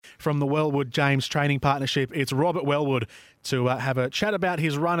from the Wellwood James Training Partnership. It's Robert Wellwood to have a chat about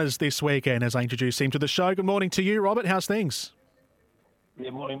his runners this weekend as I introduce him to the show. Good morning to you, Robert. How's things?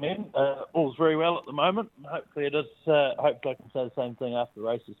 Yeah, morning, man. All's very well at the moment. Hopefully it is. Hopefully I can say the same thing after the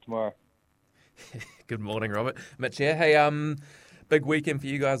races tomorrow. Good morning, Robert. Mitch here. Hey, big weekend for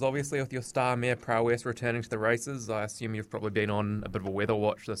you guys, obviously, with your star mare Prowess returning to the races. I assume you've probably been on a bit of a weather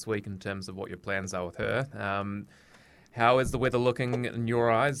watch this week in terms of what your plans are with her. How is the weather looking in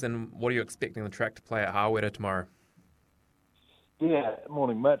your eyes, and what are you expecting the track to play at Harweda tomorrow? Yeah,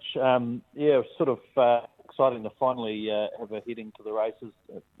 morning, Mitch. Sort of exciting to finally have a heading to the races.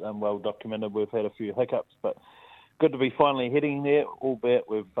 Well documented. We've had a few hiccups, but good to be finally heading there, albeit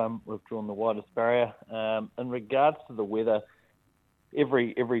we've drawn the widest barrier. In regards to the weather,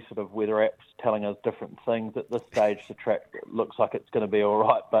 every sort of weather app's telling us different things. At this stage, the track looks like it's going to be all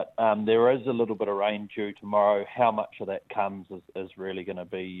right, but there is a little bit of rain due tomorrow. How much of that comes is really going to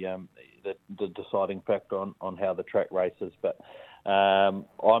be the deciding factor on how the track races. But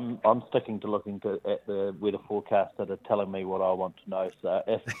I'm sticking to looking at the weather forecasts that are telling me what I want to know. So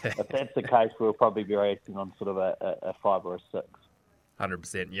if that's the case, we'll probably be racing on sort of a 5 or a 6.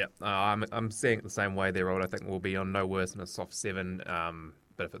 100%, yeah. I'm seeing it the same way there, Rod. I think we'll be on no worse than a soft 7,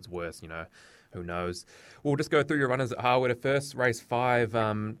 but if it's worse, who knows. We'll just go through your runners at Harweda first. Race 5,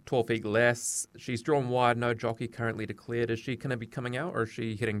 12 feet less. She's drawn wide, no jockey currently declared. Is she going to be coming out, or is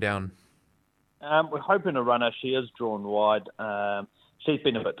she heading down? We're hoping to run her. She is drawn wide. She's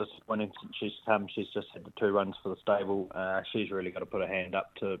been a bit disappointing since she's come. She's just had the 2 runs for the stable. She's really got to put her hand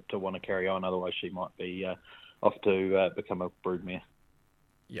up to want to carry on. Otherwise, she might be off to become a broodmare.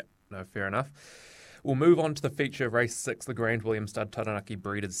 Yeah, no, fair enough. We'll move on to the feature of race 6, the Grange William Stud Taranaki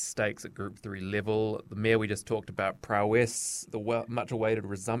Breeders' Stakes at Group 3 level. The mare we just talked about, Prowess, the much-awaited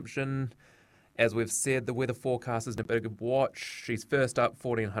resumption. As we've said, the weather forecast is a bit of a watch. She's first up,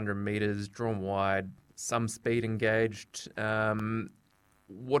 1,400 metres, drawn wide, some speed engaged.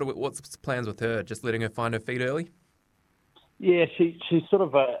 What's the plans with her? Just letting her find her feet early? Yeah, she's sort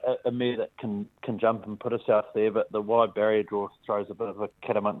of a mare that can jump and put herself there, but the wide barrier draw throws a bit of a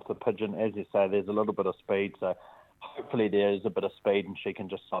cat amongst the pigeon. As you say, there's a little bit of speed, so hopefully there is a bit of speed and she can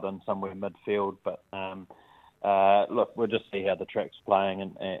just slot in somewhere midfield. But look, we'll just see how the track's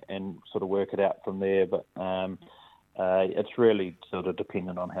playing and sort of work it out from there. But it's really sort of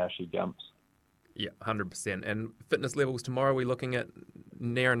dependent on how she jumps. Yeah, 100%. And fitness levels tomorrow, are we looking at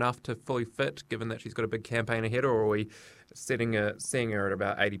near enough to fully fit, given that she's got a big campaign ahead, or are we seeing her at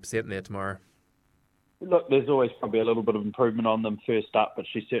about 80% there tomorrow? Look, there's always probably a little bit of improvement on them first up, but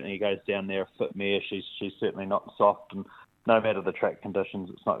she certainly goes down there a fit mare. She's certainly not soft, and no matter the track conditions,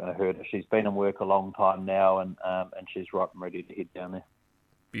 it's not going to hurt her. She's been in work a long time now, and she's right and ready to head down there.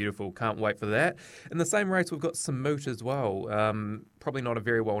 Beautiful. Can't wait for that. In the same race, we've got some moot as well. Probably not a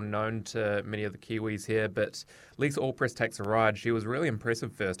very well known to many of the Kiwis here, but Lisa Allpress takes a ride. She was really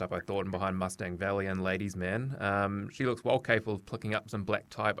impressive first up, I thought, and behind Mustang Valley and Ladies Man. She looks well capable of picking up some black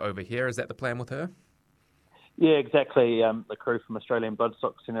type over here. Is that the plan with her? Yeah, exactly. The crew from Australian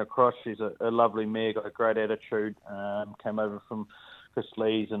Bloodstock sent her across. She's a lovely mare, got a great attitude. Came over from Chris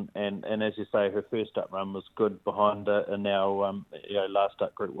Lees, and as you say, her first up run was good behind her, and now last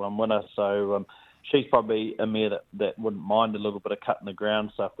up Group 1 winner. So she's probably a mare that wouldn't mind a little bit of cut in the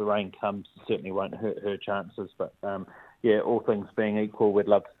ground. So if the rain comes, it certainly won't hurt her chances. But all things being equal, we'd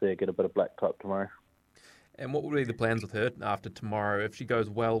love to see her get a bit of black type tomorrow. And what would be the plans with her after tomorrow? If she goes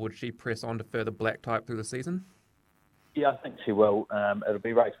well, would she press on to further black type through the season? Yeah, I think she will. It'll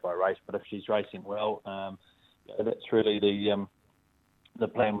be race by race, but if she's racing well, that's really the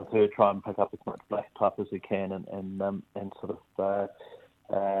plan with her. Try and pick up as much black type as we can, and sort of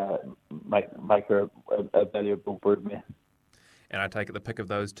make her a valuable broodmare. And I take it the pick of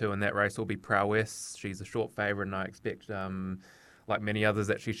those two in that race will be Prowess. She's a short favourite, and I expect, like many others,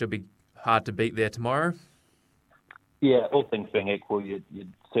 that she should be hard to beat there tomorrow. Yeah, all things being equal, you'd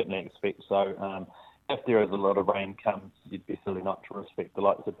certainly expect so. If there is a lot of rain comes, you'd be silly not to respect the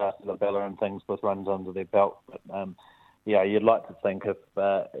likes of Darcy LaBella and things with runs under their belt. But you'd like to think if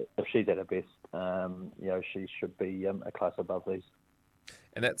she's at her best, she should be a class above these.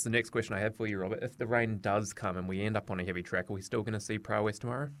 And that's the next question I have for you, Robert. If the rain does come and we end up on a heavy track, are we still going to see Prowess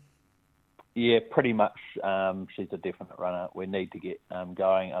tomorrow? Yeah, pretty much. She's a definite runner. We need to get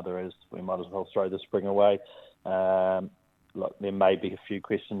going. Otherwise, we might as well throw the spring away. Look, there may be a few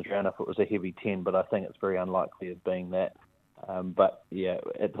questions around if it was a heavy 10, but I think it's very unlikely of being that. But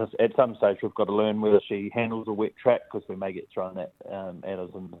at some stage we've got to learn whether she handles a wet track, because we may get thrown that at us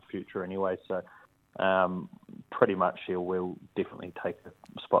in the future anyway. So pretty much she will definitely take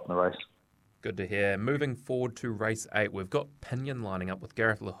a spot in the race. Good to hear. Moving forward to race 8, we've got Pinion lining up with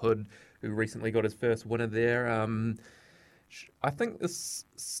Gareth LaHood, who recently got his first winner there. I think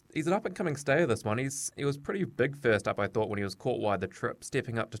he's an up-and-coming stayer, this one. He was pretty big first up, I thought, when he was caught wide the trip,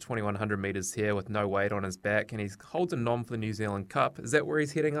 stepping up to 2,100 metres here with no weight on his back, and he holds a nom for the New Zealand Cup. Is that where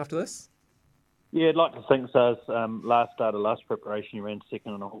he's heading after this? Yeah, I'd like to think so. Last preparation, he ran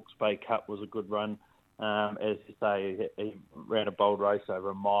second in the Hawke's Bay Cup, was a good run. As you say, he ran a bold race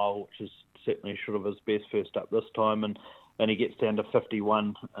over a mile, which is certainly short of his best first up this time, and he gets down to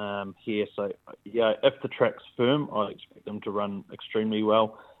 51 here. So, yeah, if the track's firm, I expect him to run extremely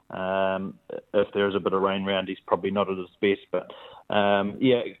well. If there is a bit of rain around, he's probably not at his best, but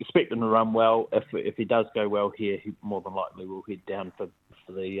expect him to run well. If he does go well here, he more than likely will head down for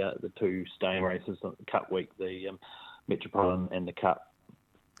the two staying races, the Cup week, the Metropolitan and the Cup.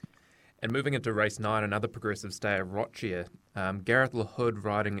 And moving into race 9, another progressive stayer, Rochia. Gareth LaHood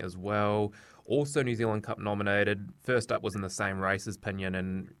riding as well. Also New Zealand Cup nominated. First up was in the same race as Pinion,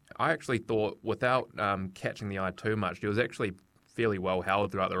 and I actually thought, without catching the eye too much, she was actually fairly well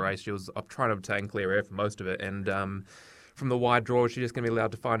held throughout the race. She was trying to obtain clear air for most of it, and from the wide draw, she's just going to be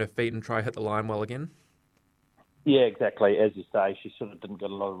allowed to find her feet and try hit the line well again. Yeah, exactly. As you say, she sort of didn't get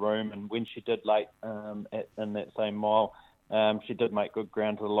a lot of room, and when she did late in that same mile, she did make good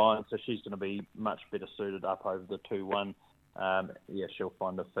ground to the line, so she's going to be much better suited up over the 2-1. She'll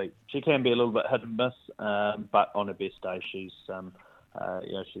find her feet. She can be a little bit hit and miss, but on her best day, she can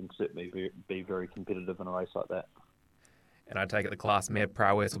certainly be very competitive in a race like that. And I take it the class mare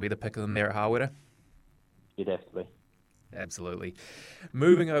Prowess will be the pick of them there at Harweda? You'd have to be. Absolutely.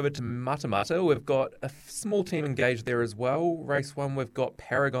 Moving over to Matamata, we've got a small team engaged there as well. Race 1, we've got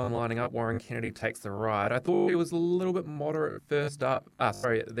Paragon lining up. Warren Kennedy takes the ride. I thought he was a little bit moderate first up.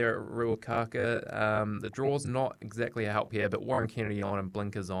 There at Ruakaka. The draw's not exactly a help here, but Warren Kennedy on and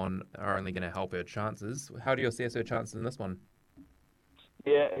blinkers on are only going to help her chances. How do you assess her chances in this one?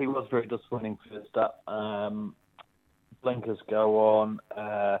 Yeah, he was very disappointing first up. Blinkers go on.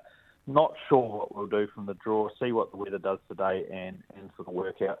 Not sure what we'll do from the draw. See what the weather does today and sort of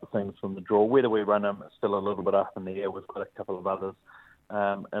work out the things from the draw. Whether we run them, it's still a little bit up in the air. We've got a couple of others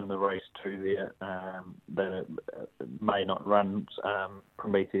in the race too there that may not run.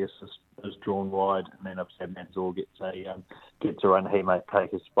 Prometheus is drawn wide, and then if Sam Manzor gets a run, he may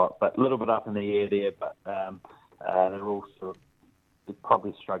take his spot. But a little bit up in the air there, but they're all sort of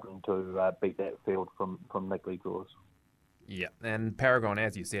probably struggling to beat that field from niggly draws. Yeah, and Paragon,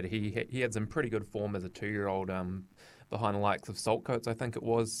 as you said, he had some pretty good form as a 2-year-old behind the likes of Saltcoats, I think it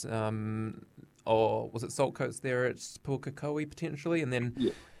was. Or was it Saltcoats there at Pukekohe potentially? And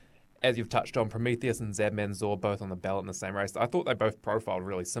then, as you've touched on, Prometheus and Zab Manzor both on the ballot in the same race. I thought they both profiled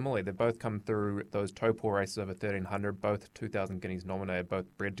really similarly. They both come through those Taupo races over 1,300, both 2,000 guineas nominated, both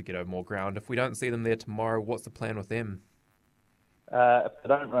bred to get over more ground. If we don't see them there tomorrow, what's the plan with them? If they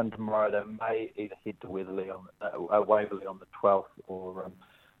don't run tomorrow, they may either head to Waverley on the 12th or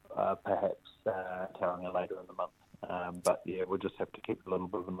perhaps Tauranga later in the month. But yeah, we'll just have to keep a little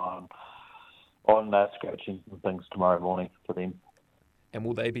bit of an eye on scratching and things tomorrow morning for them. And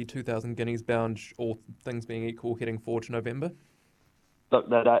will they be 2,000 guineas bound, all things being equal, heading forward to November? Look,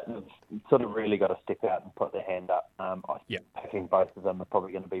 they've sort of really got to step out and put their hand up. Picking both of them are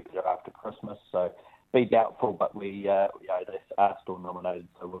probably going to be better after Christmas, so be doubtful, but they are still nominated,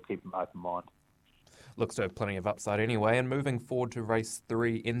 so we'll keep them open mind. Looks to have plenty of upside anyway. And moving forward to race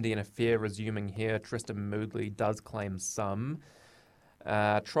 3, Indian Affair resuming here. Tristan Moodley does claim some.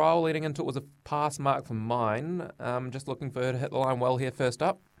 Trial leading into it was a pass mark for mine. Just looking for her to hit the line well here first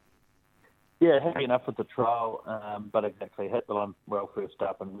up. Yeah, happy enough with the trial, but exactly, hit the line well first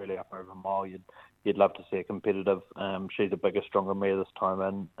up and really up over a mile. You'd love to see her competitive. She's a bigger, stronger mare this time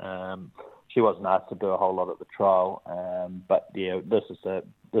in. She wasn't asked to do a whole lot at the trial, but yeah, this is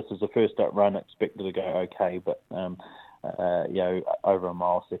a first up run. Expected to go okay, but over a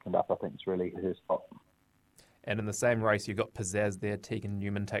mile second up, I think it's really her spot. And in the same race, you've got Pizzazz there. Tegan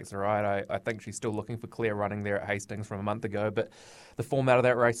Newman takes the ride. I think she's still looking for clear running there at Hastings from a month ago, but the form out of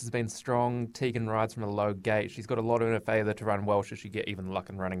that race has been strong. Tegan rides from a low gate. She's got a lot in her favour to run well should she get even luck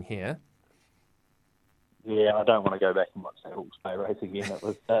in running here. Yeah, I don't want to go back and watch that Hawke's Bay race again. It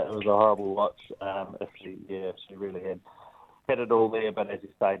was a horrible watch. If she really had it all there, but as you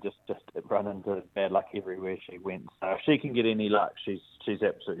say, just run into bad luck everywhere she went. So if she can get any luck, she's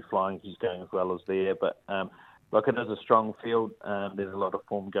absolutely flying. She's going as well as there, but look, it is a strong field. There's a lot of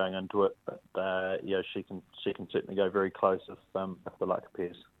form going into it, but she can certainly go very close if the luck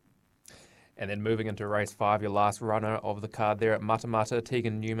appears. And then moving into race 5, your last runner of the card there at Matamata,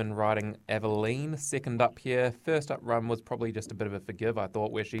 Tegan Newman riding Aveline. Second up here. First up run was probably just a bit of a forgive, I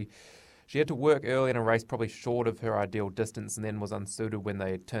thought, where she She had to work early in a race probably short of her ideal distance and then was unsuited when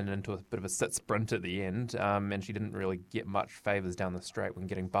they turned it into a bit of a sit sprint at the end, and she didn't really get much favours down the straight when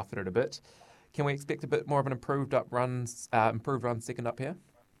getting buffeted a bit. Can we expect a bit more of an improved run second up here?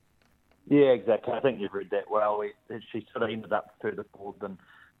 Yeah, exactly. I think you've read that well. She sort of ended up further forward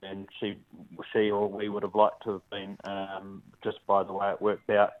than she or we would have liked to have been, just by the way it worked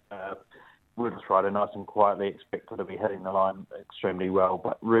out. We just ride her nice and quietly, expect her to be hitting the line extremely well,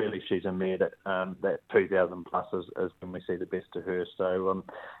 but really she's a mare that 2,000 plus is when we see the best of her. So,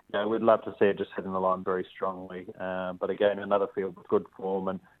 we'd love to see her just hitting the line very strongly. But again, another field with good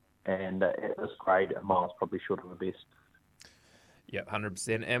form and at this grade, a mile's probably short of the best. Yeah,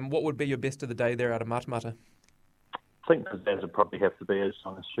 100%. And what would be your best of the day there out of Matamata? I think Pizzazz would probably have to be as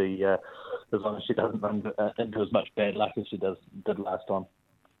long as she doesn't run into as much bad luck as she did last time.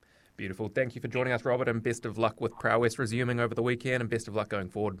 Beautiful. Thank you for joining us, Robert, and best of luck with Prowess resuming over the weekend, and best of luck going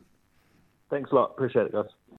forward. Thanks a lot. Appreciate it, guys.